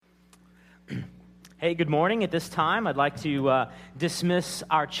Hey, good morning. At this time, I'd like to dismiss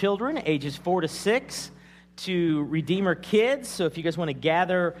our children, ages 4 to 6, to Redeemer Kids. So if you guys want to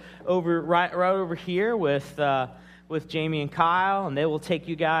gather right over here with Jamie and Kyle, and they will take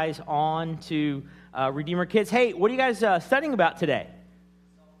you guys on to Redeemer Kids. Hey, what are you guys studying about today?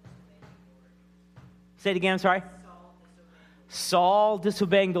 Say it again, I'm sorry. Saul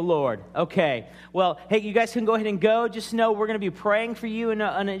disobeying the Lord. Okay. Well, hey, you guys can go ahead and go. Just know we're going to be praying for you in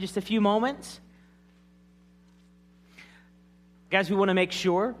just a few moments. Guys, we want to make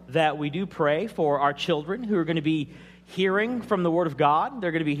sure that we do pray for our children who are going to be hearing from the Word of God.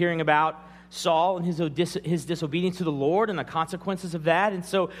 They're going to be hearing about Saul and his disobedience to the Lord and the consequences of that. And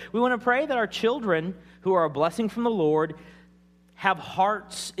so we want to pray that our children who are a blessing from the Lord have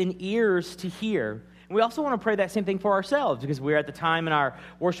hearts and ears to hear. And we also want to pray that same thing for ourselves, because we're at the time in our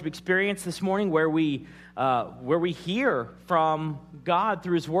worship experience this morning where we hear from God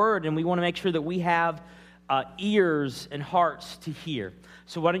through His Word, and we want to make sure that we have ears and hearts to hear.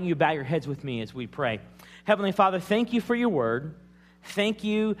 So why don't you bow your heads with me as we pray. Heavenly Father, thank you for your word. Thank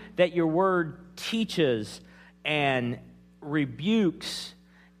you that your word teaches and rebukes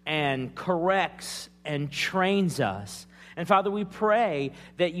and corrects and trains us. And Father, we pray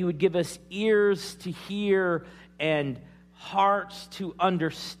that you would give us ears to hear and hearts to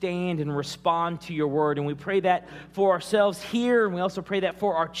understand and respond to your word. And we pray that for ourselves here, and we also pray that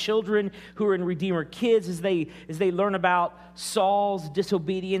for our children who are in Redeemer Kids as they learn about Saul's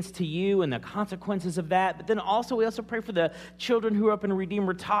disobedience to you and the consequences of that. But then also we also pray for the children who are up in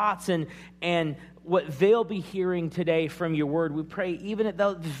Redeemer Tots and what they'll be hearing today from your word. We pray even at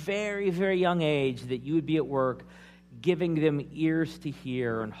the very, very young age that you would be at work giving them ears to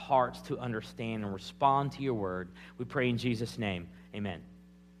hear and hearts to understand and respond to your word. We pray in Jesus' name. Amen.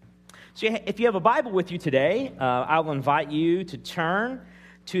 So if you have a Bible with you today, I'll invite you to turn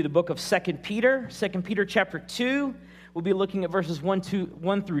to the book of 2 Peter. 2 Peter chapter 2. We'll be looking at verses 1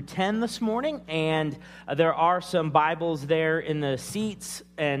 through 10 this morning. And there are some Bibles there in the seats.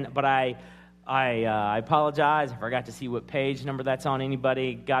 But I apologize. I forgot to see what page number that's on.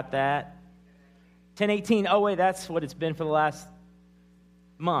 Anybody got that? 1018. Oh, wait, that's what it's been for the last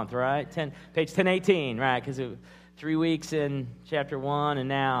month, right? Page 1018, right? Because 3 weeks in chapter 1 and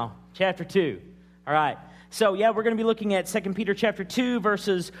now chapter 2. All right. So, yeah, we're going to be looking at 2 Peter chapter 2,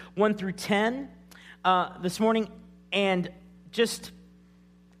 verses 1 through 10 this morning. And just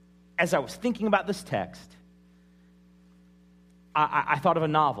as I was thinking about this text, I thought of a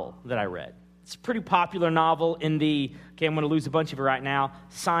novel that I read. It's a pretty popular novel in the, I'm going to lose a bunch of it right now,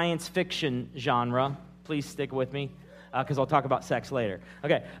 science fiction genre. Please stick with me, because I'll talk about sex later.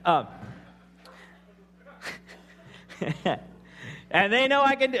 Okay. And they know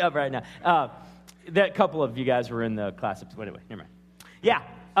I can do it right now. That couple of you guys were in the class. Anyway, never mind. Yeah,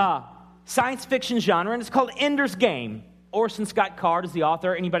 science fiction genre, and it's called Ender's Game. Orson Scott Card is the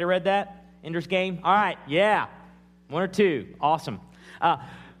author. Anybody read that? Ender's Game? All right, yeah. 1 or 2. Awesome.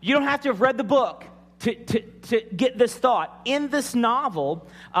 You don't have to have read the book to get this thought. In this novel,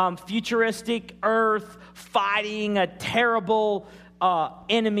 futuristic Earth fighting a terrible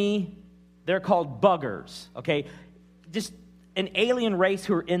enemy. They're called buggers, okay? Just an alien race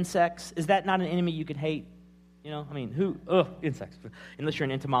who are insects. Is that not an enemy you could hate? You know, I mean, insects. Unless you're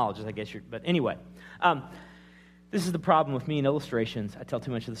an entomologist, I guess but anyway. This is the problem with me in illustrations. I tell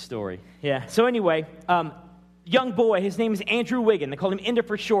too much of the story. Yeah, so anyway, young boy, his name is Andrew Wiggin. They call him Ender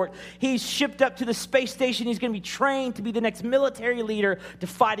for short. He's shipped up to the space station. He's going to be trained to be the next military leader to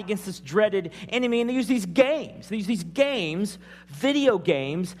fight against this dreaded enemy. And they use these games. They use these games, video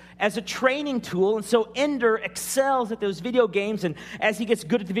games, as a training tool. And so Ender excels at those video games. And as he gets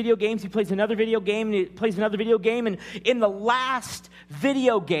good at the video games, he plays another video game, and he plays another video game. And in the last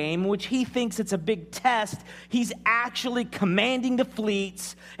video game, which he thinks it's a big test, he's actually commanding the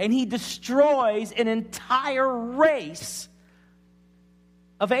fleets, and he destroys an entire race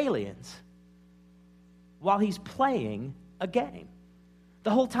of aliens while he's playing a game. The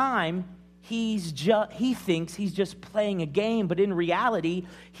whole time he thinks he's just playing a game, but in reality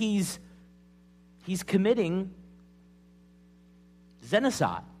he's committing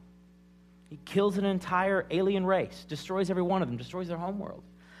genocide. He kills an entire alien race, destroys every one of them, destroys their homeworld,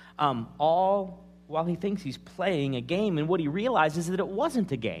 all while he thinks he's playing a game. And what he realizes is that it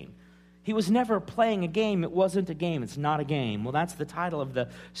wasn't a game. He was never playing a game. It wasn't a game. It's not a game. Well, that's the title of the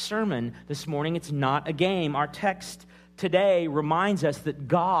sermon this morning. It's not a game. Our text today reminds us that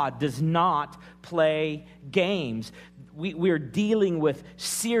God does not play games. We're dealing with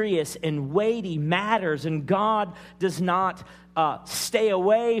serious and weighty matters, and God does not stay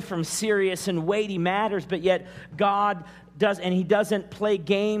away from serious and weighty matters, but yet God does, and he doesn't play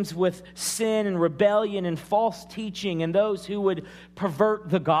games with sin and rebellion and false teaching and those who would pervert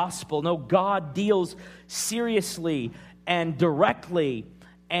the gospel. No, God deals seriously and directly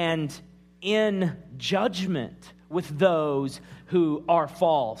and in judgment with those who are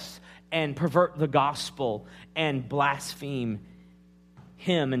false and pervert the gospel and blaspheme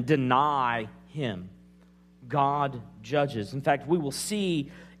him and deny him. God judges. In fact, we will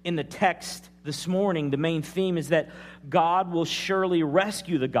see in the text this morning, the main theme is that God will surely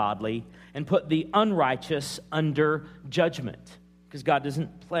rescue the godly and put the unrighteous under judgment, because God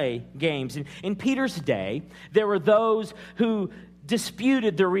doesn't play games. In Peter's day, there were those who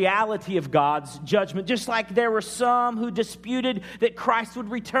disputed the reality of God's judgment, just like there were some who disputed that Christ would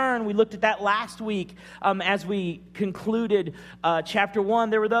return. We looked at that last week as we concluded chapter 1.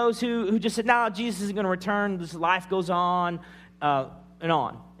 There were those who just said, no, Jesus isn't going to return. This life goes on and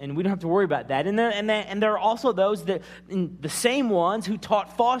on, and we don't have to worry about that. And there are also those that, the same ones who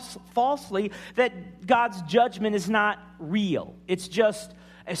taught falsely that God's judgment is not real. It's just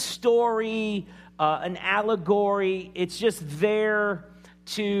a story, an allegory. It's just there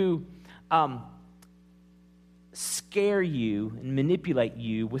to scare you and manipulate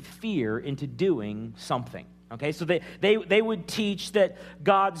you with fear into doing something. Okay, so they would teach that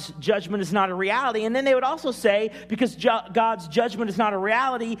God's judgment is not a reality. And then they would also say, because God's judgment is not a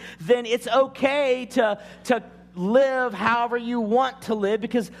reality, then it's okay to live however you want to live,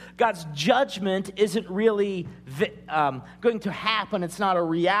 because God's judgment isn't really going to happen. It's not a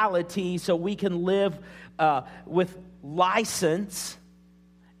reality, so we can live with license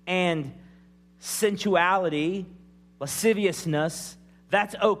and sensuality, lasciviousness.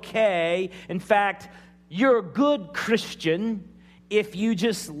 That's okay. In fact, you're a good Christian if you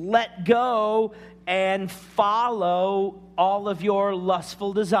just let go and follow all of your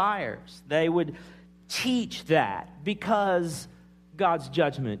lustful desires. They would teach that because God's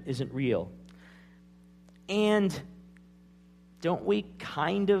judgment isn't real. And don't we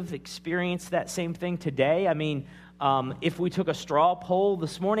kind of experience that same thing today? I mean, if we took a straw poll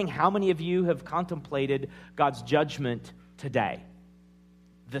this morning, how many of you have contemplated God's judgment today,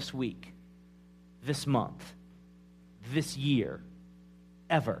 this week, this month, this year,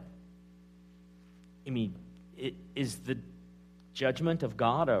 ever? I mean, is the judgment of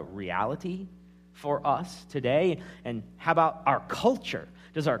God a reality for us today? And how about our culture?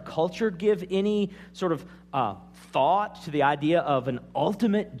 Does our culture give any sort of thought to the idea of an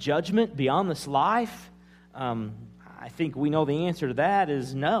ultimate judgment beyond this life? I think we know the answer to that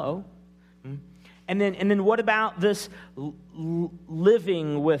is no. And then what about this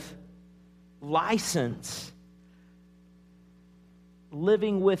living with license,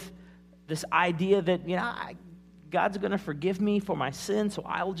 living with this idea that, God's going to forgive me for my sin, so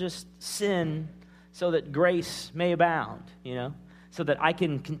I'll just sin so that grace may abound, so that I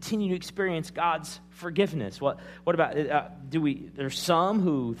can continue to experience God's forgiveness. What about, there's some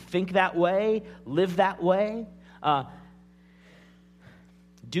who think that way, live that way.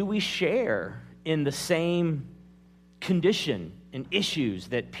 Do we share in the same condition and issues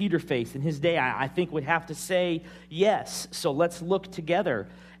that Peter faced in his day? I think we'd have to say yes. So let's look together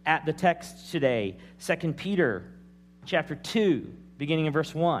at the text today. 2 Peter chapter 2, beginning in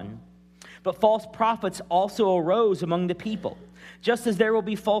verse 1. But false prophets also arose among the people, just as there will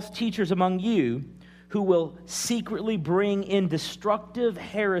be false teachers among you who will secretly bring in destructive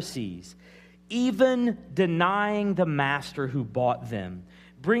heresies, even denying the master who bought them,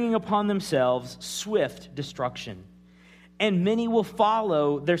 bringing upon themselves swift destruction. And many will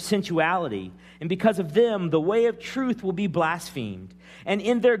follow their sensuality, and because of them, the way of truth will be blasphemed. And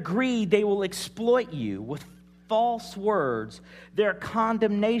in their greed, they will exploit you with false words. Their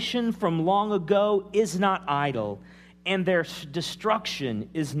condemnation from long ago is not idle, and their destruction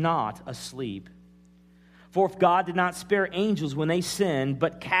is not asleep. For if God did not spare angels when they sinned,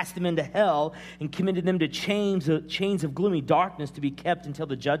 but cast them into hell and committed them to chains of gloomy darkness to be kept until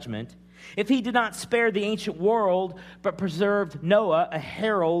the judgment, if he did not spare the ancient world, but preserved Noah, a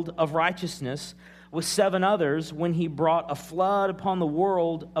herald of righteousness, with 7 others, when he brought a flood upon the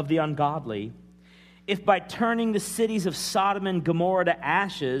world of the ungodly, if by turning the cities of Sodom and Gomorrah to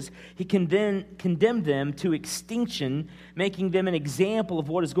ashes, he condemned them to extinction, making them an example of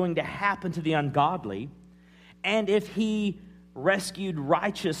what is going to happen to the ungodly, and if he rescued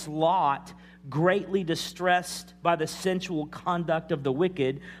righteous Lot, greatly distressed by the sensual conduct of the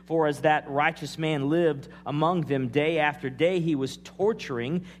wicked, for as that righteous man lived among them day after day, he was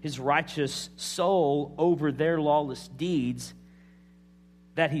torturing his righteous soul over their lawless deeds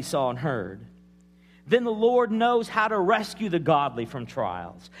that he saw and heard. Then the Lord knows how to rescue the godly from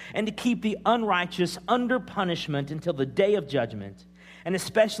trials and to keep the unrighteous under punishment until the day of judgment, and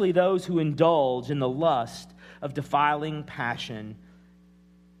especially those who indulge in the lust of defiling passion,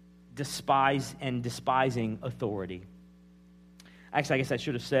 despising authority. Actually, I guess I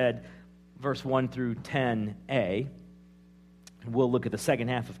should have said verse 1 through 10a. We'll look at the second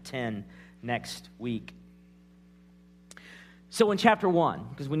half of 10 next week. So in chapter 1,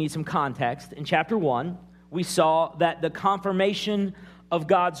 because we need some context, in chapter 1, we saw that the confirmation of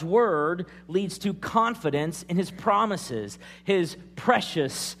God's word leads to confidence in his promises, his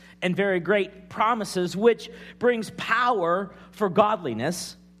precious and very great promises, which brings power for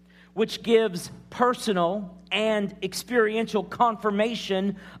godliness, which gives personal and experiential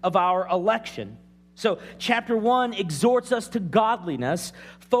confirmation of our election. So chapter 1 exhorts us to godliness,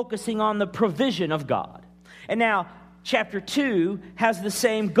 focusing on the provision of God. And now, chapter 2 has the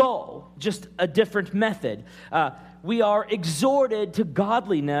same goal, just a different method. We are exhorted to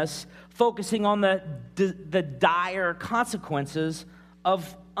godliness, focusing on the dire consequences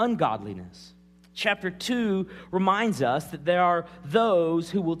of ungodliness. Chapter 2 reminds us that there are those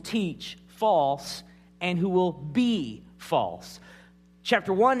who will teach false and who will be false.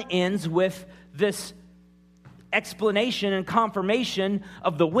 Chapter 1 ends with this explanation and confirmation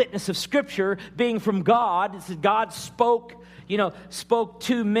of the witness of Scripture being from God. It says God spoke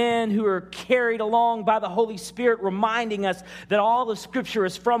to men who are carried along by the Holy Spirit, reminding us that all the Scripture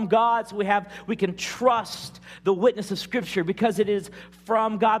is from God. So we can trust the witness of Scripture because it is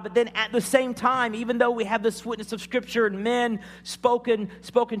from God. But then at the same time, even though we have this witness of Scripture and men spoken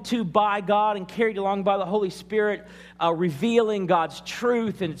to by God and carried along by the Holy Spirit, revealing God's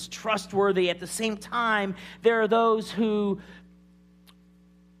truth, and it's trustworthy, at the same time, there are those who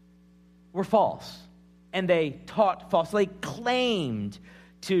were false. And they taught falsely, claimed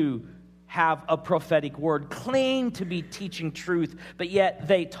to have a prophetic word, claimed to be teaching truth, but yet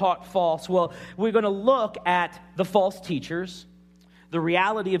they taught false. Well, we're going to look at the false teachers, the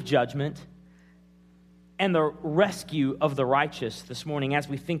reality of judgment, and the rescue of the righteous this morning as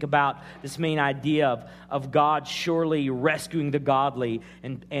we think about this main idea of God surely rescuing the godly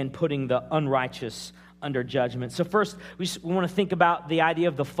and putting the unrighteous under judgment. So first, we want to think about the idea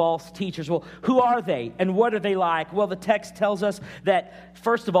of the false teachers. Well, who are they and what are they like? Well, the text tells us that,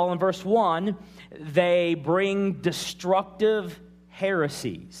 first of all, in verse 1, they bring destructive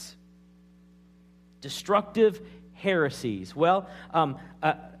heresies. Destructive heresies. Well,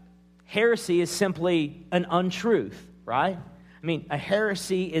 heresy is simply an untruth, right? I mean, a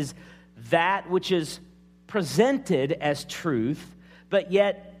heresy is that which is presented as truth, but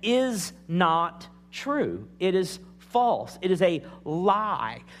yet is not true. It is false. It is a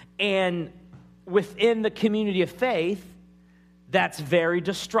lie. And within the community of faith, that's very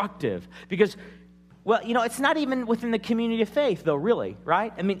destructive. Because, well, it's not even within the community of faith, though, really,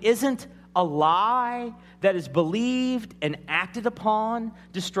 right? I mean, isn't a lie that is believed and acted upon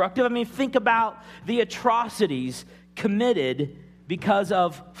destructive? I mean, think about the atrocities committed because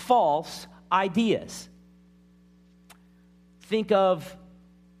of false ideas. Think of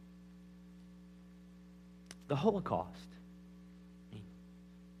the Holocaust.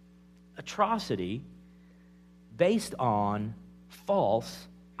 Atrocity based on false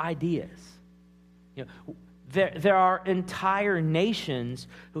ideas. There are entire nations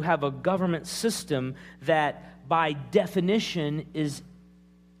who have a government system that by definition is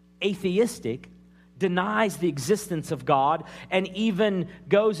atheistic, denies the existence of God, and even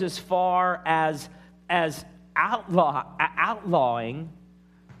goes as far as outlawing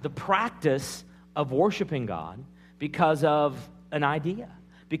the practice of worshiping God because of an idea,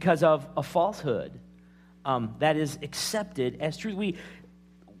 because of a falsehood that is accepted as true.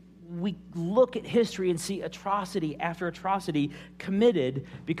 We look at history and see atrocity after atrocity committed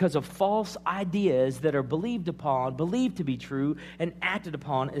because of false ideas that are believed to be true, and acted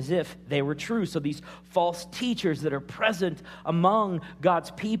upon as if they were true. So these false teachers that are present among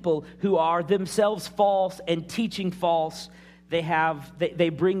God's people who are themselves false and teaching false, they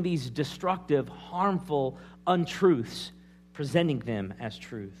bring these destructive, harmful untruths, presenting them as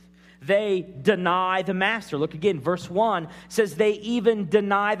truth. They deny the master. Look again, verse 1 says they even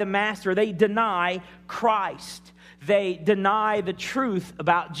deny the master. They deny Christ. They deny the truth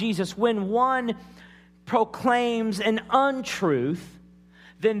about Jesus. When one proclaims an untruth,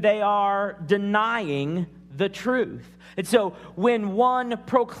 then they are denying the truth. And so when one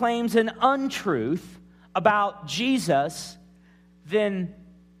proclaims an untruth about Jesus, then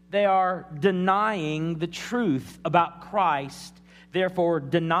they are denying the truth about Christ therefore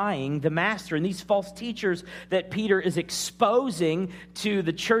denying the master. And these false teachers that Peter is exposing to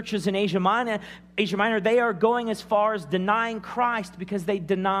the churches in Asia Minor, they are going as far as denying Christ because they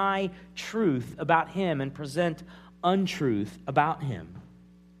deny truth about him and present untruth about him.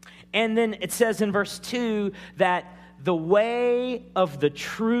 And then it says in verse 2 that the way of the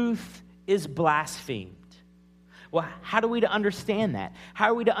truth is blasphemed. Well, how are we to understand that?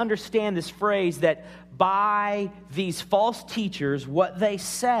 How are we to understand this phrase that by these false teachers, what they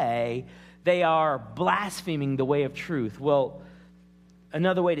say, they are blaspheming the way of truth? Well,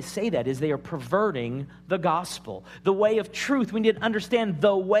 another way to say that is they are perverting the gospel. The way of truth, we need to understand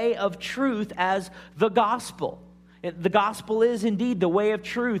the way of truth as the gospel. The gospel is indeed the way of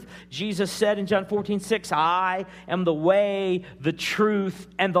truth. Jesus said in John 14:6, I am the way, the truth,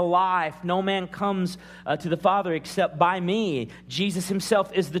 and the life. No man comes to the Father except by me. Jesus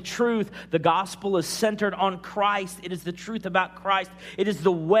himself is the truth. The gospel is centered on Christ. It is the truth about Christ. It is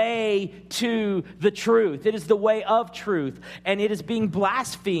the way to the truth. It is the way of truth. And it is being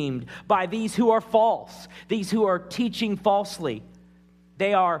blasphemed by these who are false, these who are teaching falsely.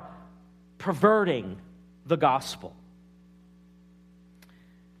 They are perverting the gospel.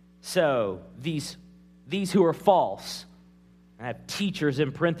 So these who are false, I have teachers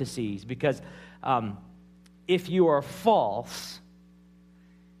in parentheses because if you are false,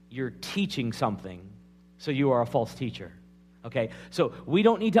 you're teaching something, so you are a false teacher. Okay, so we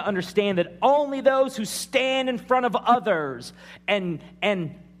don't need to understand that only those who stand in front of others and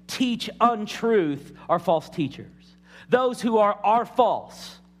teach untruth are false teachers. Those who are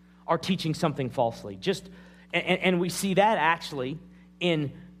false are teaching something falsely. And we see that actually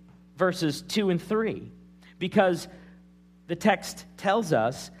in verses 2 and 3, because the text tells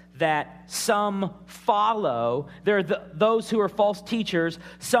us that some follow, those who are false teachers,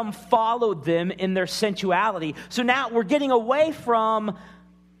 some followed them in their sensuality. So now we're getting away from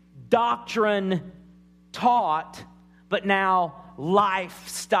doctrine taught, but now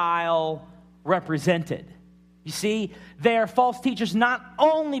lifestyle represented. You see, they're false teachers not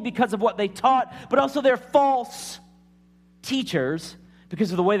only because of what they taught, but also they're false teachers because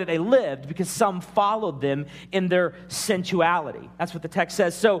of the way that they lived, because some followed them in their sensuality. That's what the text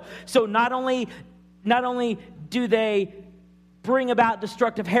says. So not only do they bring about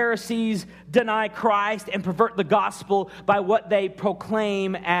destructive heresies, deny Christ, and pervert the gospel by what they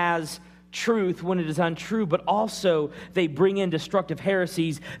proclaim as truth when it is untrue, but also they bring in destructive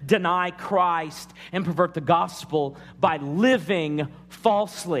heresies, deny Christ, and pervert the gospel by living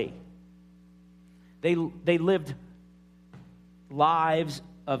falsely. They lived lives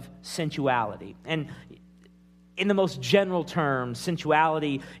of sensuality. And in the most general terms,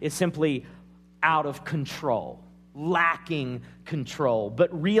 sensuality is simply out of control, lacking control.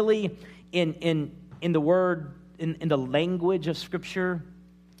 But really, in the word, in the language of Scripture,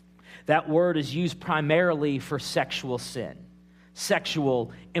 that word is used primarily for sexual sin,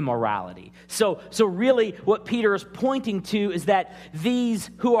 sexual immorality. So really what Peter is pointing to is that these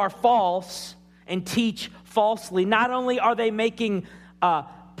who are false and teach falsely, not only are they making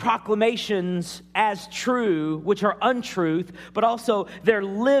proclamations as true, which are untruth, but also they're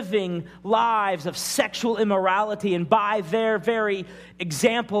living lives of sexual immorality, and by their very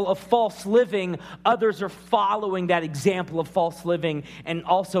example of false living, others are following that example of false living and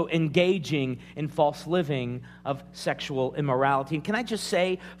also engaging in false living of sexual immorality. And can I just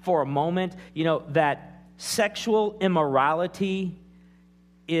say for a moment, that sexual immorality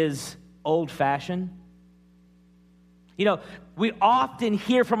is old-fashioned? We often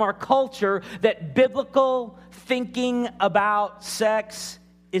hear from our culture that biblical thinking about sex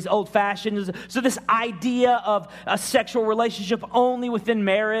is old-fashioned. So this idea of a sexual relationship only within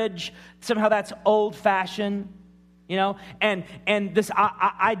marriage, somehow that's old-fashioned, and this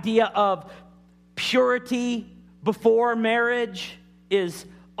idea of purity before marriage is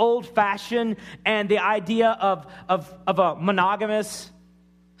old-fashioned, and the idea of a monogamous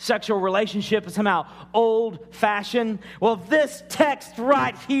sexual relationship is somehow old-fashioned. Well, this text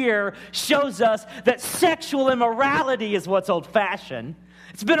right here shows us that sexual immorality is what's old-fashioned.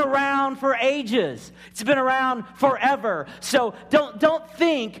 It's been around for ages. It's been around forever. So don't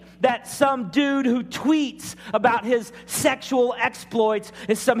think that some dude who tweets about his sexual exploits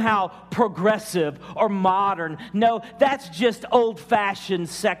is somehow progressive or modern. No, that's just old-fashioned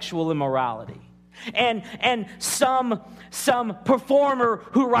sexual immorality. And some performer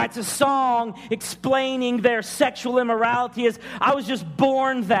who writes a song explaining their sexual immorality as, I was just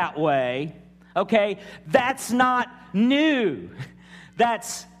born that way, okay? That's not new.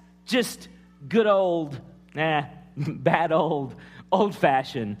 That's just good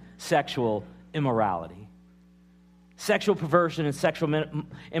old-fashioned sexual immorality. Sexual perversion and sexual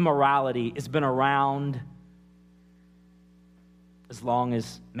immorality has been around as long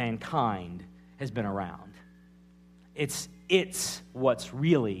as mankind has been around. It's what's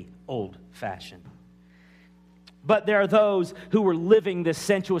really old-fashioned. But there are those who were living this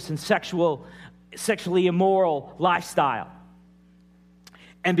sensuous and sexually immoral lifestyle.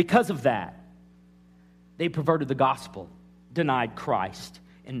 And because of that, they perverted the gospel, denied Christ,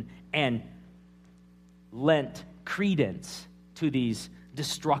 and lent credence to these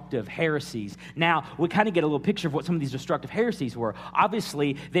destructive heresies. Now, we kind of get a little picture of what some of these destructive heresies were.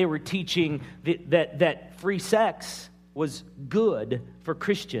 Obviously, they were teaching that free sex was good for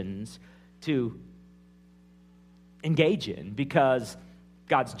Christians to engage in because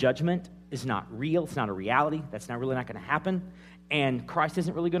God's judgment is not real. It's not a reality. That's not going to happen. And Christ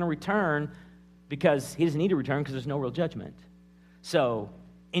isn't really going to return because he doesn't need to return because there's no real judgment. So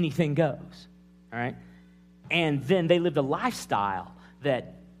anything goes, all right? And then they lived a lifestyle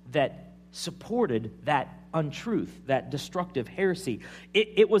that supported that untruth, that destructive heresy.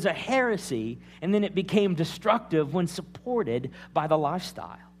 It was a heresy, and then it became destructive when supported by the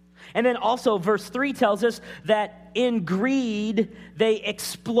lifestyle. And then also verse 3 tells us that in greed, they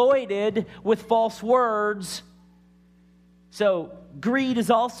exploited with false words. So greed is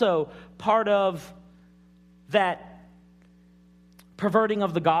also part of that perverting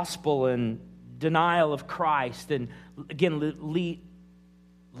of the gospel and denial of Christ, and again,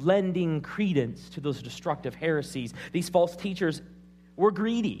 lending credence to those destructive heresies. These false teachers were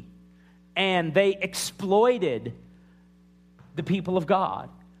greedy, and they exploited the people of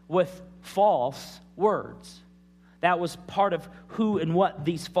God with false words. That was part of who and what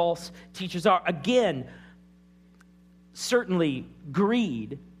these false teachers are. Again, certainly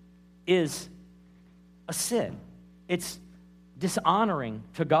greed is a sin. It's dishonoring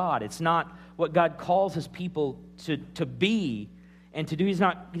to God. It's not what God calls his people to be and to do. He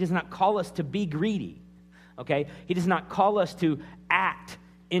does not call us to be greedy, okay? He does not call us to act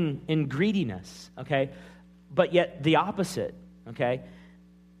in greediness, okay? But yet the opposite, okay?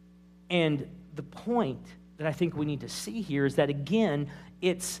 And the point that I think we need to see here is that, again,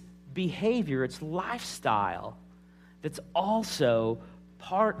 it's behavior, it's lifestyle that's also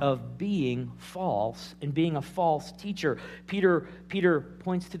part of being false and being a false teacher. Peter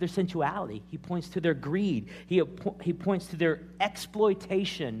points to their sensuality. He points to their greed. He points to their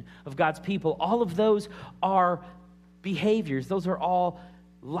exploitation of God's people. All of those are behaviors. Those are all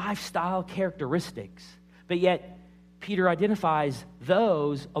lifestyle characteristics. But yet, Peter identifies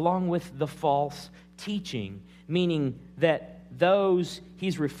those along with the false teaching, meaning that those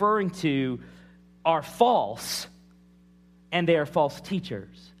he's referring to are false, and they are false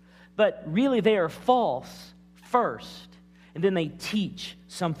teachers. But really, they are false first, and then they teach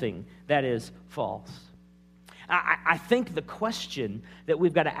something that is false. I think the question that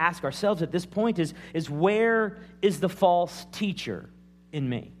we've got to ask ourselves at this point is where is the false teacher in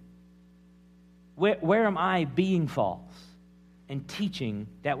me? Where am I being false and teaching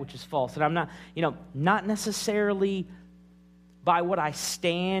that which is false? And I'm not necessarily by what I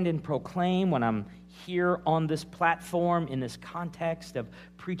stand and proclaim when I'm here on this platform in this context of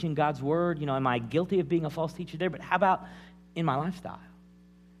preaching God's word. Am I guilty of being a false teacher there? But how about in my lifestyle?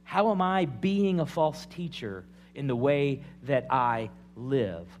 How am I being a false teacher in the way that I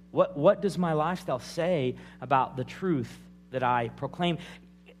live? What does my lifestyle say about the truth that I proclaim?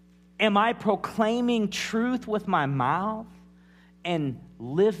 Am I proclaiming truth with my mouth and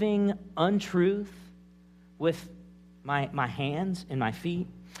living untruth with my hands and my feet?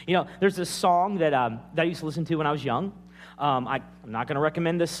 There's this song that I used to listen to when I was young. I'm not going to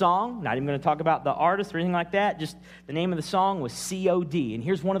recommend this song. Not even going to talk about the artist or anything like that. Just the name of the song was C.O.D. And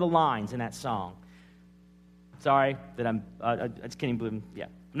here's one of the lines in that song. Sorry that I just can't even believe. Yeah,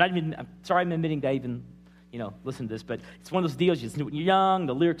 I'm sorry I'm admitting that I even listen to this, but it's one of those deals. When you're young,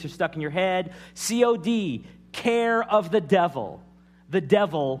 the lyrics are stuck in your head. C.O.D. Care of the devil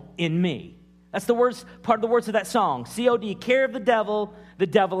in me. That's the words, part of the words of that song. C.O.D. Care of the devil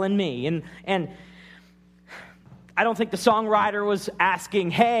in me. And I don't think the songwriter was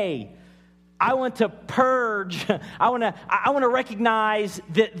asking, hey, I want to purge, I want to recognize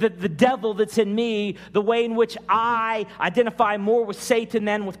the devil that's in me, the way in which I identify more with Satan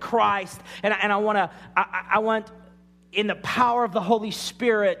than with Christ. And I want in the power of the Holy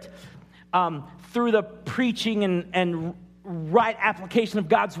Spirit, through the preaching and right application of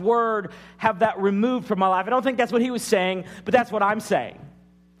God's word, have that removed from my life. I don't think that's what he was saying, but that's what I'm saying.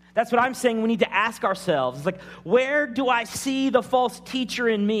 That's what I'm saying. We need to ask ourselves. It's like, where do I see the false teacher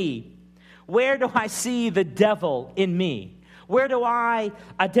in me? Where do I see the devil in me? Where do I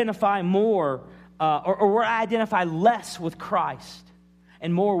identify more or where I identify less with Christ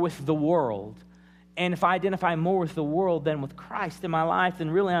and more with the world. And if I identify more with the world than with Christ in my life,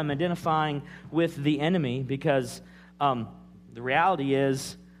 then really I'm identifying with the enemy, because the reality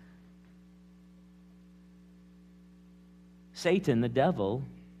is Satan, the devil,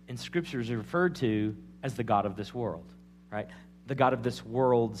 in Scriptures is referred to as the god of this world, right? The god of this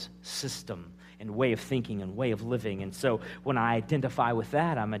world's system and way of thinking and way of living. And so when I identify with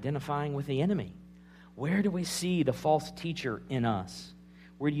that, I'm identifying with the enemy. Where do we see the false teacher in us?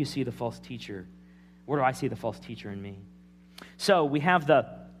 Where do you see the false teacher? Where do I see the false teacher in me? So we have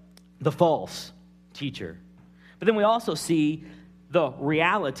the false teacher. But then we also see the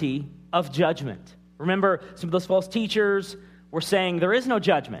reality of judgment. Remember, some of those false teachers were saying there is no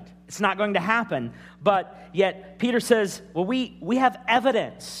judgment. It's not going to happen. But yet Peter says, well, we have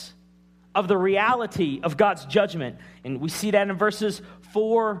evidence of the reality of God's judgment. And we see that in verses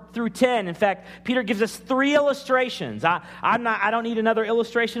 4 through 10. In fact, Peter gives us 3 illustrations. I don't need another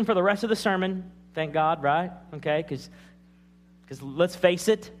illustration for the rest of the sermon. Thank God, right? Okay, because let's face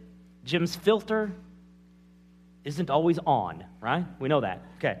it, Jim's filter isn't always on, right? We know that.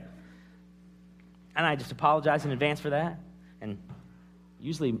 Okay. And I just apologize in advance for that. And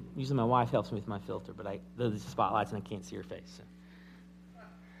usually my wife helps me with my filter, but there's spotlights and I can't see her face.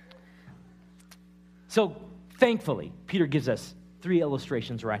 So thankfully, Peter gives us 3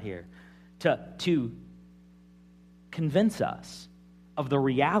 illustrations right here to convince us of the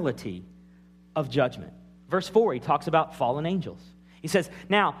reality of judgment. Verse 4, he talks about fallen angels. He says,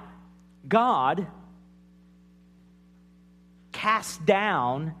 now, God cast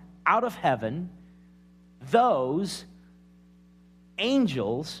down out of heaven those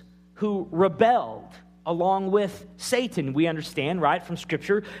angels who rebelled along with Satan. We understand, right, from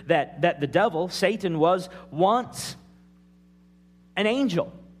Scripture that the devil, Satan, was once an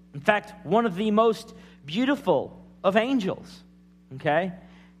angel. In fact, one of the most beautiful of angels, okay?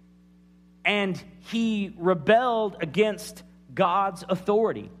 And he rebelled against God's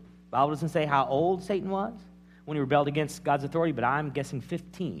authority. The Bible doesn't say how old Satan was when he rebelled against God's authority, but I'm guessing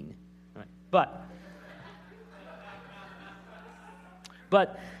 15. Right.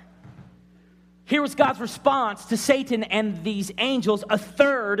 But here was God's response to Satan and these angels, a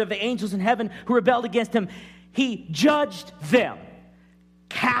third of the angels in heaven who rebelled against him. He judged them,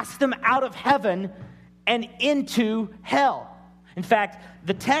 cast them out of heaven and into hell. In fact,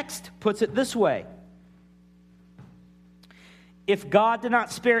 the text puts it this way. If God did not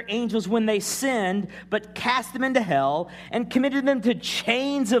spare angels when they sinned, but cast them into hell and committed them to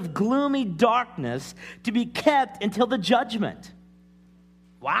chains of gloomy darkness to be kept until the judgment.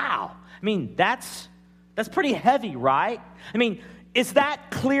 Wow. I mean, that's pretty heavy, right? I mean, is that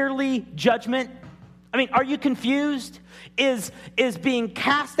clearly judgment? I mean, are you confused? Is being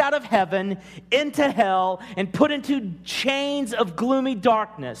cast out of heaven into hell and put into chains of gloomy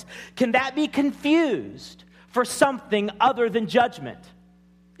darkness, can that be confused for something other than judgment?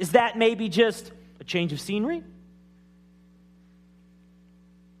 Is that maybe just a change of scenery?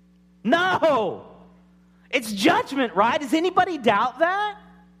 No! It's judgment, right? Does anybody doubt that?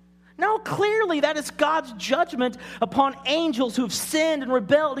 No, clearly that is God's judgment upon angels who have sinned and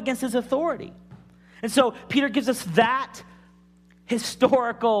rebelled against his authority. And so Peter gives us that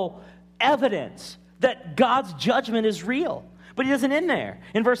historical evidence that God's judgment is real. But he doesn't end there.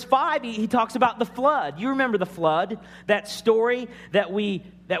 In verse 5, he talks about the flood. You remember the flood, that story that we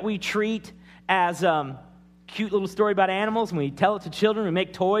treat as cute little story about animals, and we tell it to children, we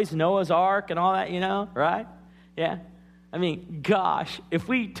make toys, Noah's Ark and all that, right? Yeah. I mean, gosh, if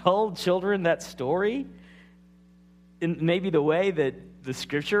we told children that story in maybe the way that the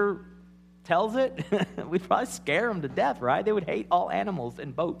Scripture tells it, we'd probably scare them to death, right? They would hate all animals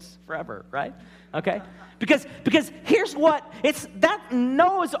and boats forever, right? Okay? Because here's what it's that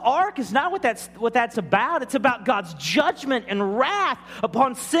Noah's Ark is not what that's about. It's about God's judgment and wrath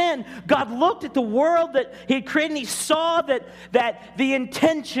upon sin. God looked at the world that he had created and he saw that the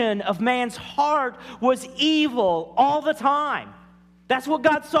intention of man's heart was evil all the time. That's what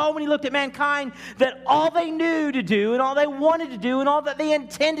God saw when he looked at mankind, that all they knew to do and all they wanted to do and all that they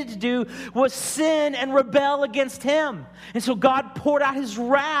intended to do was sin and rebel against him. And so God poured out his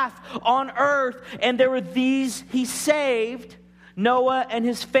wrath on earth, and there were these he saved, Noah and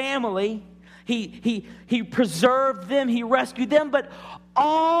his family. He preserved them, he rescued them, but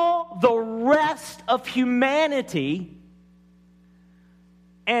all the rest of humanity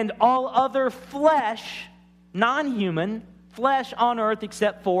and all other flesh, non-human, flesh on earth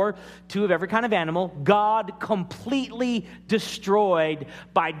except for 2 of every kind of animal, God completely destroyed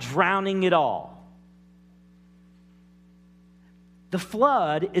by drowning it all. The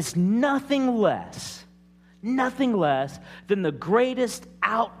flood is nothing less than the greatest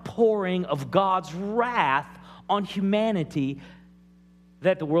outpouring of God's wrath on humanity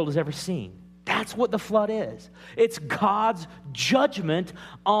that the world has ever seen. That's what the flood is. It's God's judgment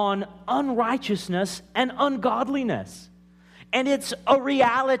on unrighteousness and ungodliness. And it's a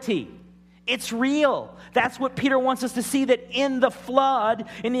reality. It's real. That's what Peter wants us to see, that in the flood,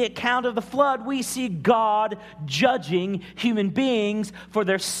 in the account of the flood, we see God judging human beings for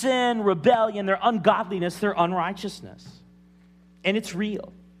their sin, rebellion, their ungodliness, their unrighteousness. And it's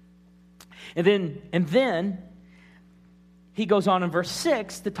real. And then he goes on in verse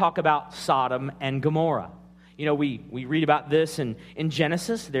 6 to talk about Sodom and Gomorrah. You know, we read about this in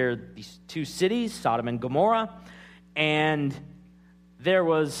Genesis. There are these two cities, Sodom and Gomorrah, and there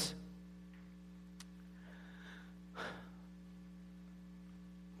was...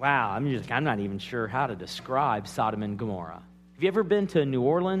 Wow, I'm not even sure how to describe Sodom and Gomorrah. Have you ever been to New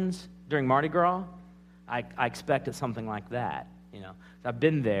Orleans during Mardi Gras? I expected something like that, you know. I've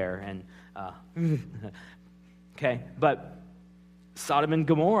been there, and okay, but Sodom and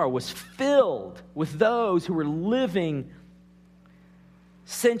Gomorrah was filled with those who were living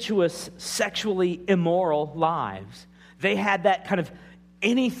sensuous, sexually immoral lives. They had that kind of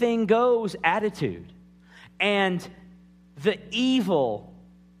anything goes attitude. And the evil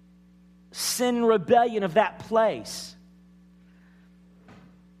sin and rebellion of that place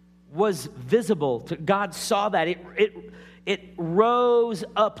was visible to God. Saw that it rose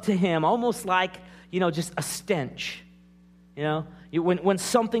up to him, almost like, you know, just a stench. You know, when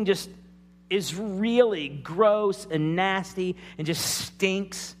something just is really gross and nasty and just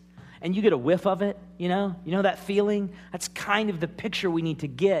stinks, and you get a whiff of it, you know that feeling. That's kind of the picture we need to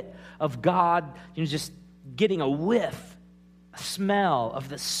get of God, you know, just getting a whiff, a smell of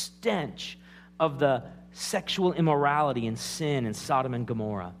the stench of the sexual immorality and sin in Sodom and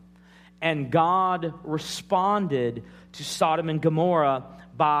Gomorrah. And God responded to Sodom and Gomorrah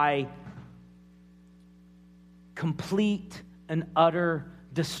by complete and utter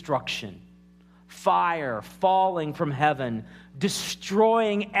destruction. Fire falling from heaven,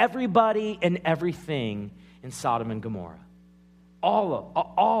 destroying everybody and everything in Sodom and Gomorrah.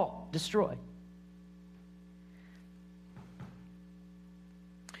 All destroyed.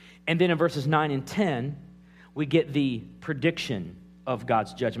 And then in verses 9 and 10, we get the prediction of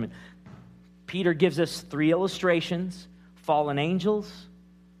God's judgment. Peter gives us three illustrations: fallen angels,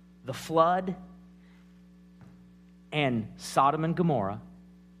 the flood, and Sodom and Gomorrah,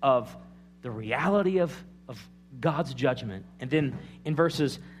 of the reality of God's judgment. And then in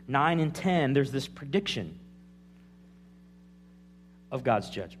verses 9 and 10, there's this prediction of God's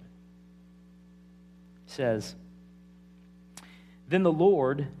judgment. It says, "Then the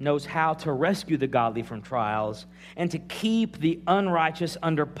Lord knows how to rescue the godly from trials and to keep the unrighteous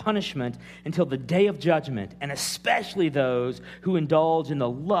under punishment until the day of judgment, and especially those who indulge in the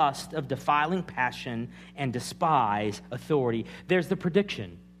lust of defiling passion and despise authority." There's the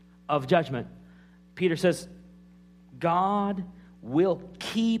prediction of judgment. Peter says, God will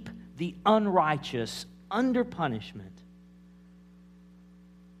keep the unrighteous under punishment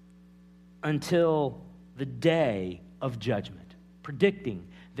until the day of judgment. Predicting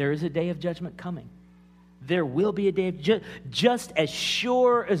there is a day of judgment coming. There will be a day of judgment. Just as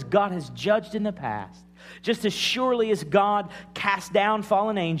sure as God has judged in the past, just as surely as God cast down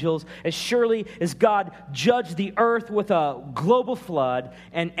fallen angels, as surely as God judged the earth with a global flood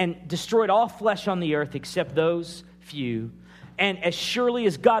and destroyed all flesh on the earth except those few, and as surely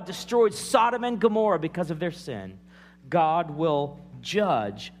as God destroyed Sodom and Gomorrah because of their sin, God will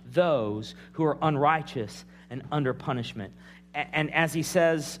judge those who are unrighteous and under punishment. And as he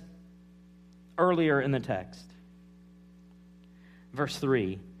says earlier in the text, verse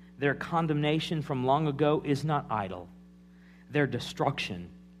 3, their condemnation from long ago is not idle. Their destruction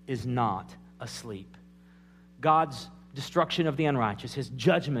is not asleep. God's destruction of the unrighteous, his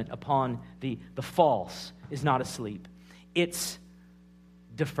judgment upon the false, is not asleep. It's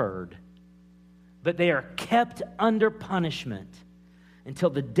deferred. But they are kept under punishment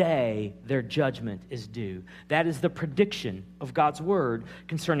until the day their judgment is due. That is the prediction of God's word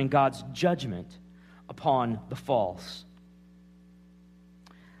concerning God's judgment upon the false.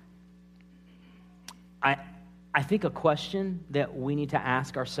 I think a question that we need to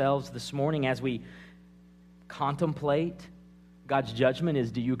ask ourselves this morning as we contemplate God's judgment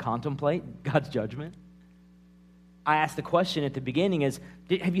is, do you contemplate God's judgment? I asked the question at the beginning is,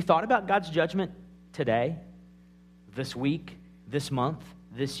 have you thought about God's judgment today, this week, this month,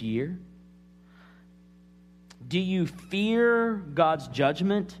 this year? Do you fear God's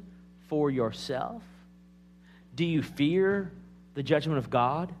judgment for yourself? Do you fear the judgment of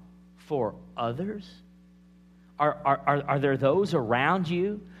God for others? Are there those around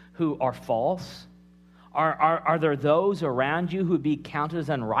you who are false? Are there those around you who would be counted as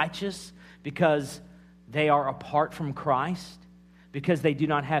unrighteous because they are apart from Christ? Because they do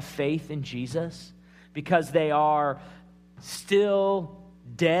not have faith in Jesus? Because they are still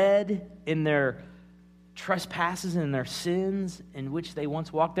dead in their trespasses and their sins in which they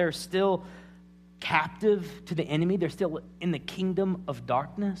once walked? They're still captive to the enemy. They're still in the kingdom of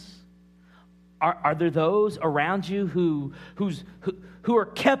darkness. Are there those around you who are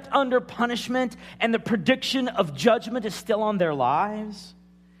kept under punishment and the prediction of judgment is still on their lives?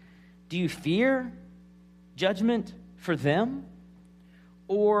 Do you fear judgment for them?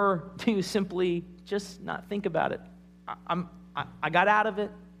 Or do you simply just not think about it? I got out of it,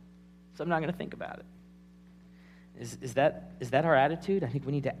 so I'm not going to think about it. Is that our attitude? I think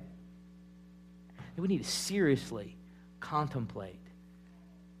we need to seriously contemplate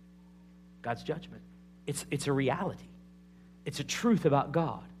God's judgment. It's a reality. It's a truth about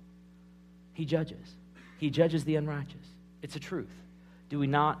God. He judges. He judges the unrighteous. It's a truth. Do we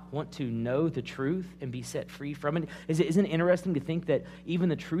not want to know the truth and be set free from it? Isn't it interesting to think that even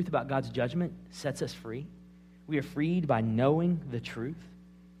the truth about God's judgment sets us free? We are freed by knowing the truth.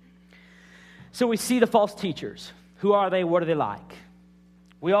 So we see the false teachers. Who are they? What are they like?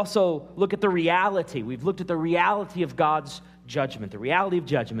 We also look at the reality. We've looked at the reality of God's judgment, the reality of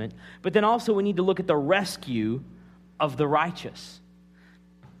judgment. But then also we need to look at the rescue of the righteous.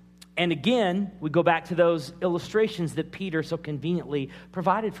 And again, we go back to those illustrations that Peter so conveniently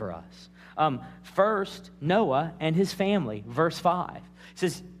provided for us. First, Noah and his family, verse 5. It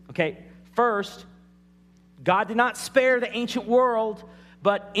says, first, God did not spare the ancient world,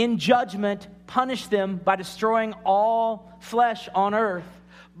 but in judgment punished them by destroying all flesh on earth.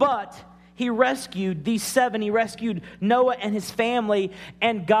 But he rescued these seven. He rescued Noah and his family,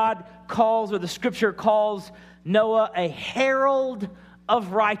 and God calls, or the scripture calls, Noah a herald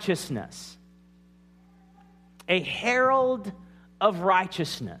of righteousness. A herald of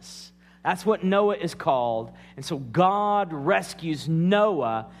righteousness. That's what Noah is called. And so God rescues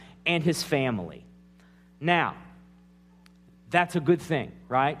Noah and his family. Now, that's a good thing,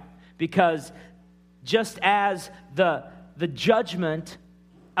 right? Because just as the judgment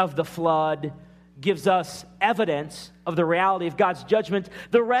of the flood gives us evidence of the reality of God's judgment,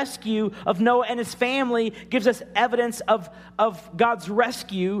 the rescue of Noah and his family gives us evidence of God's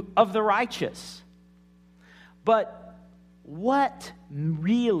rescue of the righteous. But what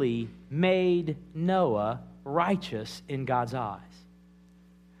really made Noah righteous in God's eyes?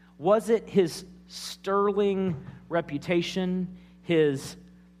 Was it his sterling reputation, his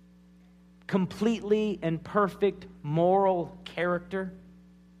completely and perfect moral character?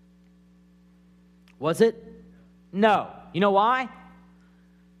 Was it? No. You know why?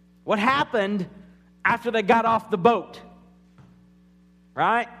 What happened after they got off the boat?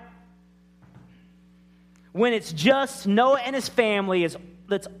 Right? When it's just Noah and his family,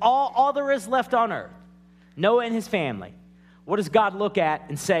 that's all there is left on earth. Noah and his family. What does God look at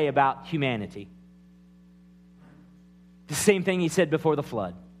and say about humanity? The same thing he said before the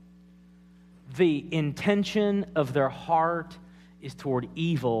flood. The intention of their heart is toward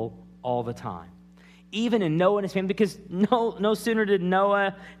evil all the time. Even in Noah and his family, because no sooner did Noah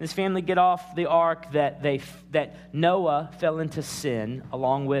and his family get off the ark that Noah fell into sin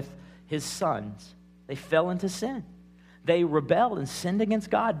along with his sons. They fell into sin. They rebelled and sinned against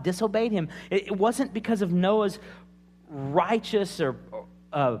God, disobeyed him. It wasn't because of Noah's righteous or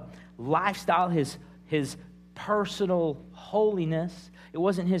lifestyle, his personal holiness. It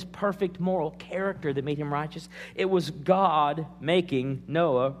wasn't his perfect moral character that made him righteous. It was God making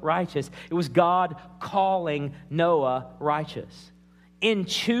Noah righteous. It was God calling Noah righteous. In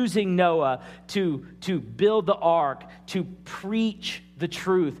choosing Noah to build the ark, to preach the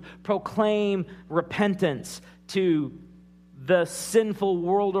truth, proclaim repentance to the sinful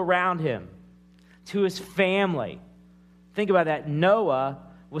world around him, to his family. Think about that. Noah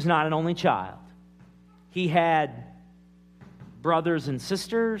was not an only child. He had brothers and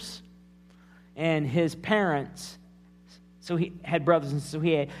sisters, and his parents. So he had brothers and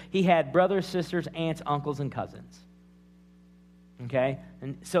sisters. He had brothers, sisters, aunts, uncles, and cousins. Okay?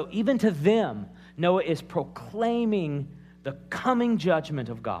 And so even to them, Noah is proclaiming the coming judgment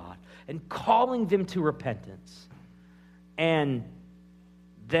of God and calling them to repentance. And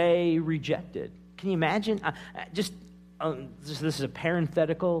they rejected. Can you imagine? This is a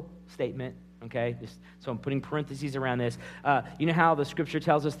parenthetical statement. Okay, so I'm putting parentheses around this. You know how the scripture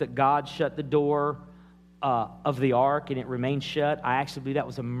tells us that God shut the door of the ark and it remained shut? I actually believe that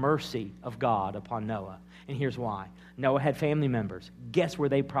was a mercy of God upon Noah. And here's why. Noah had family members. Guess where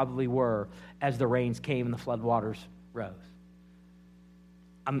they probably were as the rains came and the floodwaters rose?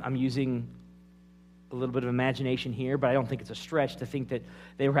 I'm using a little bit of imagination here, but I don't think it's a stretch to think that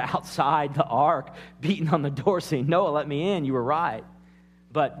they were outside the ark, beating on the door, saying, Noah, let me in. You were right.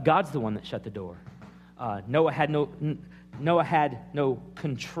 But God's the one that shut the door. Noah had no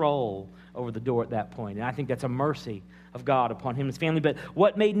control over the door at that point. And I think that's a mercy of God upon him and his family. But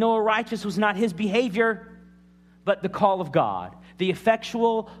what made Noah righteous was not his behavior, but the call of God, the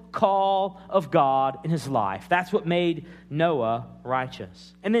effectual call of God in his life. That's what made Noah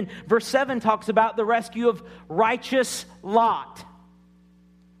righteous. And then verse 7 talks about the rescue of righteous Lot.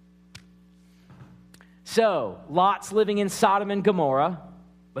 So, Lot's living in Sodom and Gomorrah,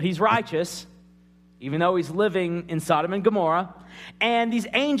 but he's righteous, even though he's living in Sodom and Gomorrah. And these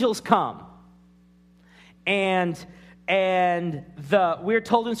angels come. And we're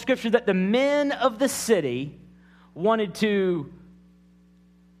told in Scripture that the men of the city wanted to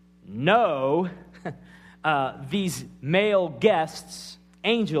know these male guests,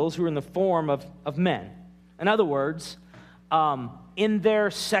 angels who are in the form of men. In other words, in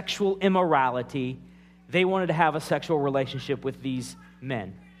their sexual immorality, they wanted to have a sexual relationship with these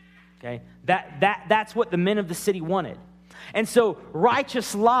men. Okay, that's what the men of the city wanted. And so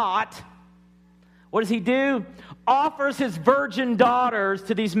righteous Lot, what does he do? Offers his virgin daughters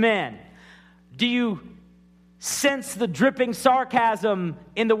to these men. Do you sense the dripping sarcasm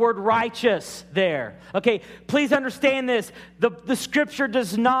in the word righteous there? Okay, please understand this. The Scripture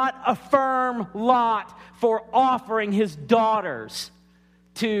does not affirm Lot for offering his daughters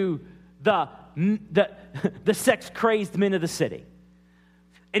to the sex-crazed men of the city.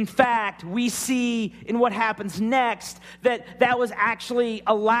 In fact, we see in what happens next that was actually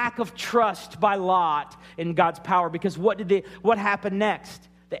a lack of trust by Lot in God's power, because what happened next?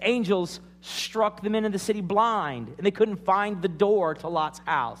 The angels struck the men of the city blind, and they couldn't find the door to Lot's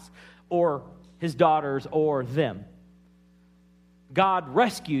house or his daughters or them. God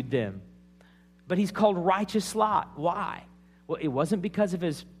rescued them, but he's called righteous Lot. Why? Well, it wasn't because of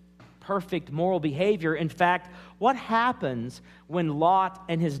his perfect moral behavior. In fact, what happens when Lot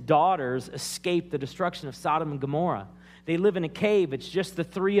and his daughters escape the destruction of Sodom and Gomorrah? They live in a cave. It's just the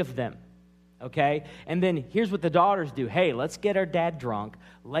three of them, okay? And then here's what the daughters do. Hey, let's get our dad drunk,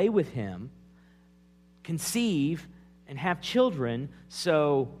 lay with him, conceive, and have children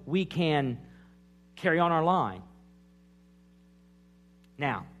so we can carry on our line.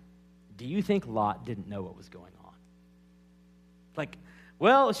 Now, do you think Lot didn't know what was going on? Like,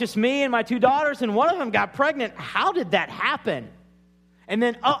 well, it's just me and my two daughters, and one of them got pregnant. How did that happen? And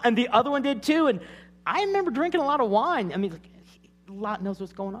then, and the other one did too. And I remember drinking a lot of wine. I mean, Lot knows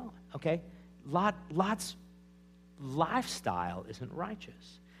what's going on, okay? Lot's lifestyle isn't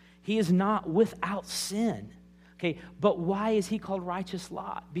righteous. He is not without sin, okay? But why is he called righteous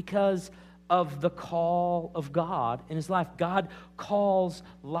Lot? Because of the call of God in his life. God calls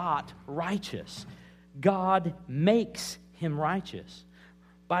Lot righteous. God makes him righteous.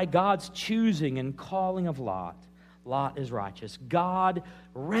 By God's choosing and calling of Lot, Lot is righteous. God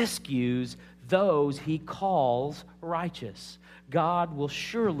rescues those he calls righteous. God will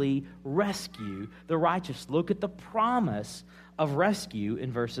surely rescue the righteous. Look at the promise of rescue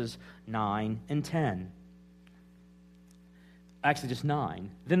in verses 9 and 10. Actually, just 9.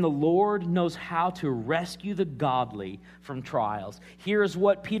 Then the Lord knows how to rescue the godly from trials. Here's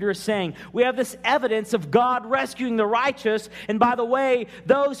what Peter is saying. We have this evidence of God rescuing the righteous. And by the way,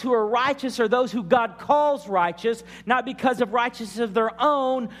 those who are righteous are those who God calls righteous, not because of righteousness of their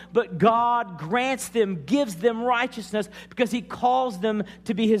own, but God grants them, gives them righteousness because he calls them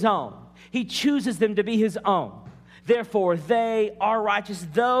to be his own. He chooses them to be his own. Therefore, they are righteous.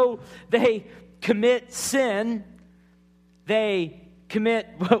 Though they commit sin, they commit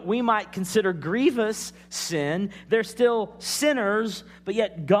what we might consider grievous sin. They're still sinners, but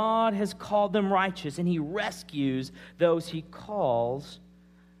yet God has called them righteous, and he rescues those he calls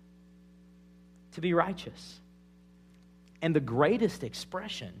to be righteous. And the greatest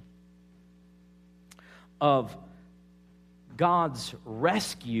expression of God's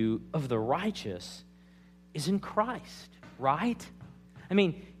rescue of the righteous is in Christ, right? I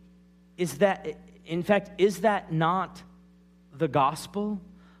mean, is that not the gospel?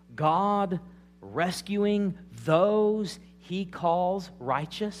 God rescuing those he calls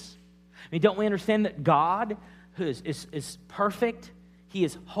righteous? I mean, don't we understand that God, who is perfect, He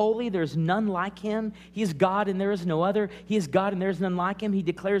is holy. There is none like him. He is God and there is no other. He is God and there is none like him. He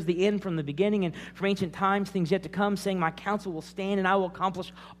declares the end from the beginning and from ancient times, things yet to come, saying, my counsel will stand and I will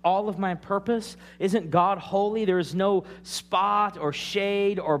accomplish all of my purpose. Isn't God holy? There is no spot or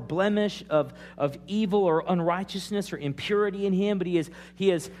shade or blemish of evil or unrighteousness or impurity in him, but he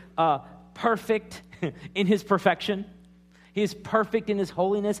is perfect in his perfection. He is perfect in his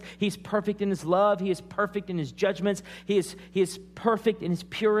holiness. He's perfect in his love. He is perfect in his judgments. He is perfect in his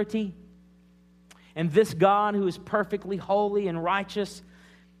purity. And this God who is perfectly holy and righteous,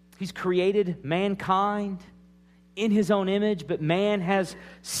 he's created mankind in his own image, but man has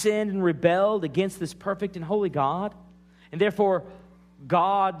sinned and rebelled against this perfect and holy God. And therefore,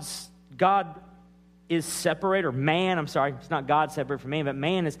 God is separated, or man, I'm sorry, it's not God separated from man, but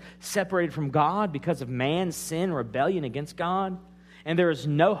man is separated from God because of man's sin, rebellion against God. And there is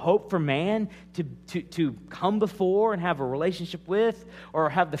no hope for man to come before and have a relationship with or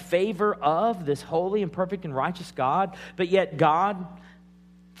have the favor of this holy and perfect and righteous God. But yet God,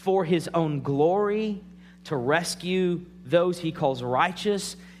 for his own glory, to rescue those he calls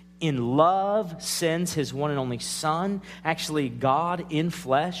righteous, in love, sends his one and only Son, actually God in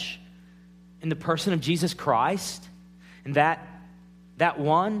flesh, in the person of Jesus Christ, and that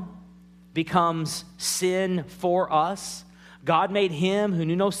one becomes sin for us. God made him who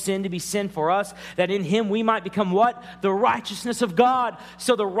knew no sin to be sin for us, that in him we might become what? The righteousness of God.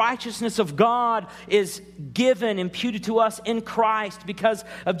 So the righteousness of God is given, imputed to us in Christ because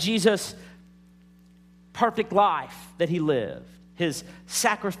of Jesus' perfect life that he lived, his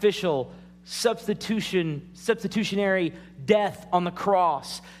sacrificial, substitutionary death on the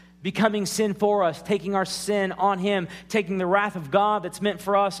cross, becoming sin for us, taking our sin on him, taking the wrath of God that's meant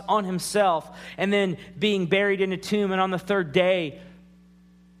for us on himself, and then being buried in a tomb, and on the third day,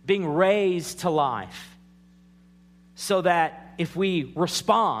 being raised to life. So that if we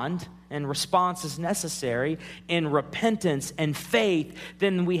respond, and response is necessary, in repentance and faith,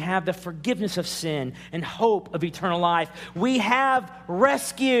 then we have the forgiveness of sin and hope of eternal life. We have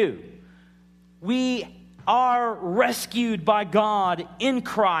rescue. We are rescued by God in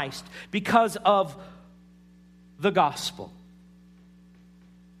Christ because of the gospel.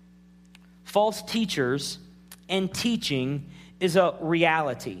 False teachers and teaching is a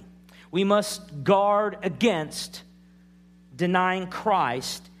reality. We must guard against denying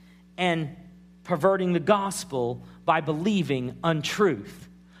Christ and perverting the gospel by believing untruth.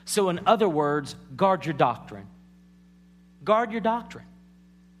 So in other words, guard your doctrine. Guard your doctrine.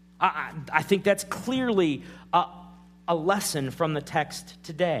 I think that's clearly a lesson from the text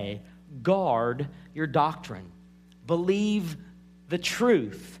today. Guard your doctrine. Believe the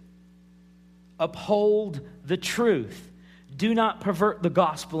truth. Uphold the truth. Do not pervert the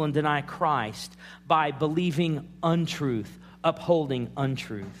gospel and deny Christ by believing untruth, upholding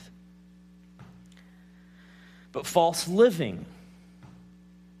untruth. But false living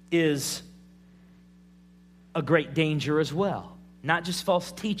is a great danger as well. Not just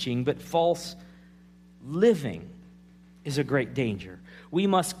false teaching, but false living is a great danger. We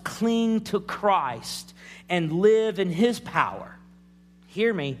must cling to Christ and live in his power.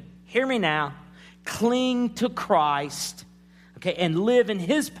 Hear me now. Cling to Christ, okay, and live in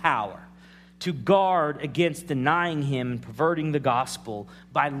his power to guard against denying him and perverting the gospel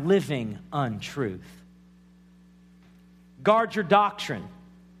by living untruth. Guard your doctrine,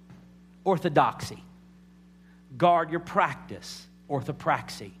 orthodoxy. Guard your practice,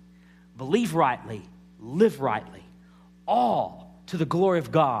 orthopraxy. Believe rightly, live rightly, all to the glory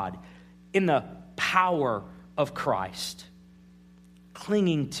of God in the power of Christ.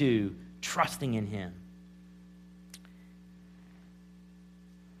 Clinging to, trusting in him.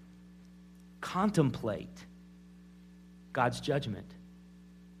 Contemplate God's judgment.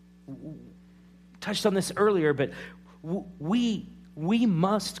 Touched on this earlier, but we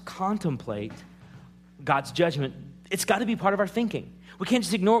must contemplate God's judgment. It's got to be part of our thinking. We can't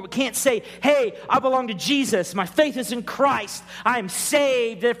just ignore it. We can't say, hey, I belong to Jesus. My faith is in Christ. I am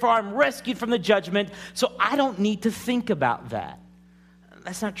saved. Therefore, I'm rescued from the judgment. So I don't need to think about that.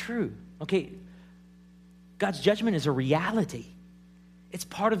 That's not true. Okay, God's judgment is a reality. It's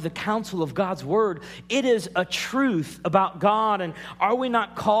part of the counsel of God's word. It is a truth about God. And are we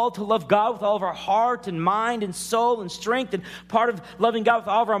not called to love God with all of our heart and mind and soul and strength? And part of loving God with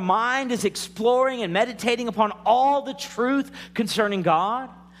all of our mind is exploring and meditating upon all the truth concerning God.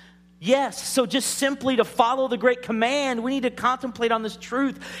 Yes, so just simply to follow the great command, we need to contemplate on this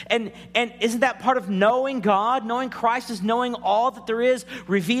truth. And isn't that part of knowing God? Knowing Christ is knowing all that there is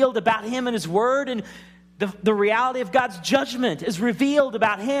revealed about him and his word. And the reality of God's judgment is revealed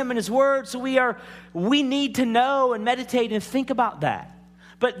about him and his word. So we need to know and meditate and think about that.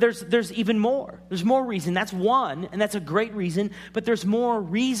 But there's even more. There's more reason. That's one, and that's a great reason, but there's more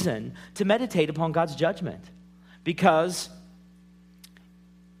reason to meditate upon God's judgment, because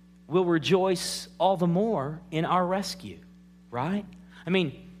we'll rejoice all the more in our rescue, right? I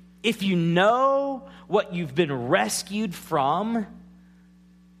mean, if you know what you've been rescued from,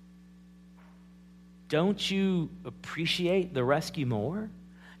 don't you appreciate the rescue more?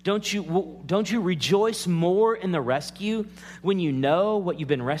 Don't you rejoice more in the rescue when you know what you've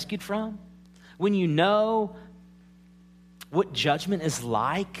been rescued from? When you know what judgment is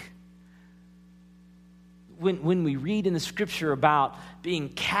like? When we read in the scripture about being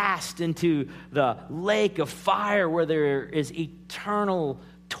cast into the lake of fire where there is eternal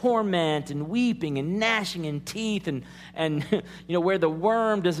torment and weeping and gnashing in teeth and where the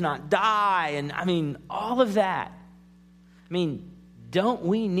worm does not die, and I mean all of that. I mean, don't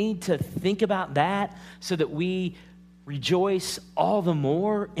we need to think about that so that we rejoice all the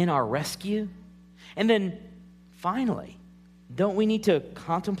more in our rescue? And then finally, don't we need to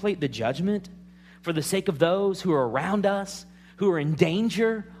contemplate the judgment for the sake of those who are around us, who are in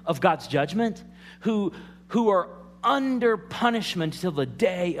danger of God's judgment, who are under punishment till the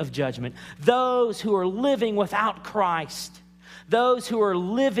day of judgment, those who are living without Christ, those who are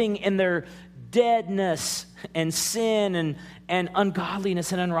living in their deadness and sin and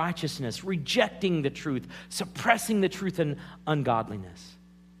ungodliness and unrighteousness, rejecting the truth, suppressing the truth and ungodliness.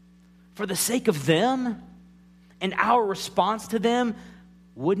 For the sake of them and our response to them,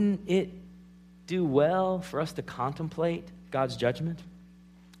 wouldn't it do well for us to contemplate God's judgment?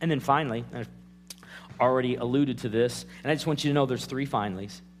 And then finally, I've already alluded to this, and I just want you to know there's 3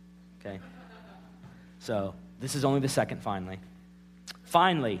 finallys, okay? So this is only the second finally.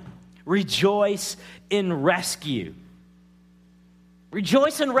 Finally, rejoice in rescue.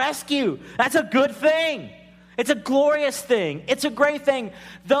 Rejoice in rescue. That's a good thing. It's a glorious thing. It's a great thing.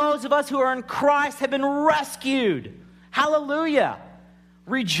 Those of us who are in Christ have been rescued. Hallelujah.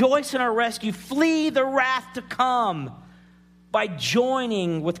 Rejoice in our rescue. Flee the wrath to come by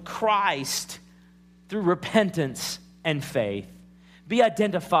joining with Christ through repentance and faith. Be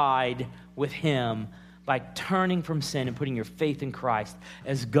identified with him by turning from sin and putting your faith in Christ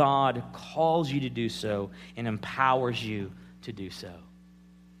as God calls you to do so and empowers you to do so.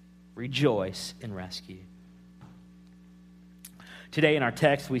 Rejoice in rescue. Today in our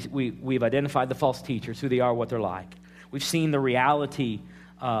text, we've identified the false teachers, who they are, what they're like. We've seen the reality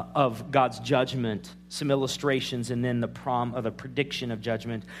of God's judgment, some illustrations, and then the prediction of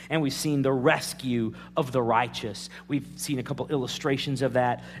judgment. And we've seen the rescue of the righteous. We've seen a couple illustrations of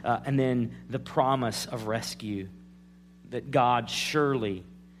that, and then the promise of rescue, that God surely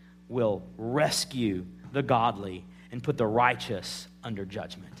will rescue the godly and put the righteous under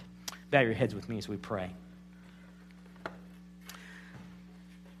judgment. Bow your heads with me as we pray.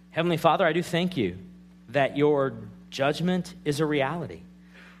 Heavenly Father, I do thank you that your judgment is a reality.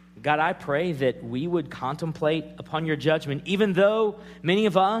 God, I pray that we would contemplate upon your judgment, even though many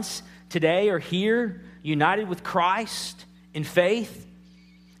of us today are here united with Christ in faith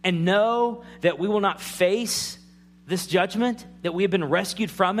and know that we will not face this judgment, that we have been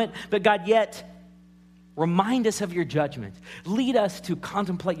rescued from it. But God, yet remind us of your judgment. Lead us to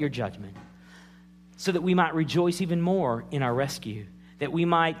contemplate your judgment so that we might rejoice even more in our rescue, that we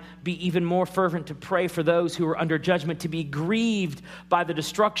might be even more fervent to pray for those who are under judgment, to be grieved by the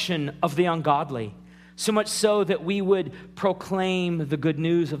destruction of the ungodly, so much so that we would proclaim the good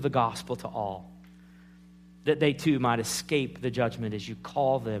news of the gospel to all, that they too might escape the judgment as you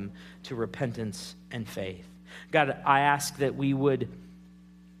call them to repentance and faith. God, I ask that we would,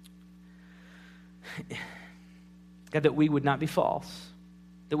 God, that we would not be false,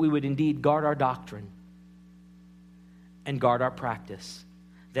 that we would indeed guard our doctrine and guard our practice,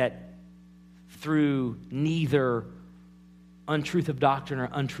 that through neither untruth of doctrine or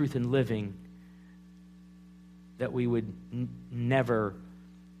untruth in living, that we would never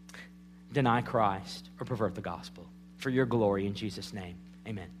deny Christ or pervert the gospel. For your glory, in Jesus' name,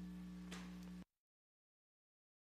 amen.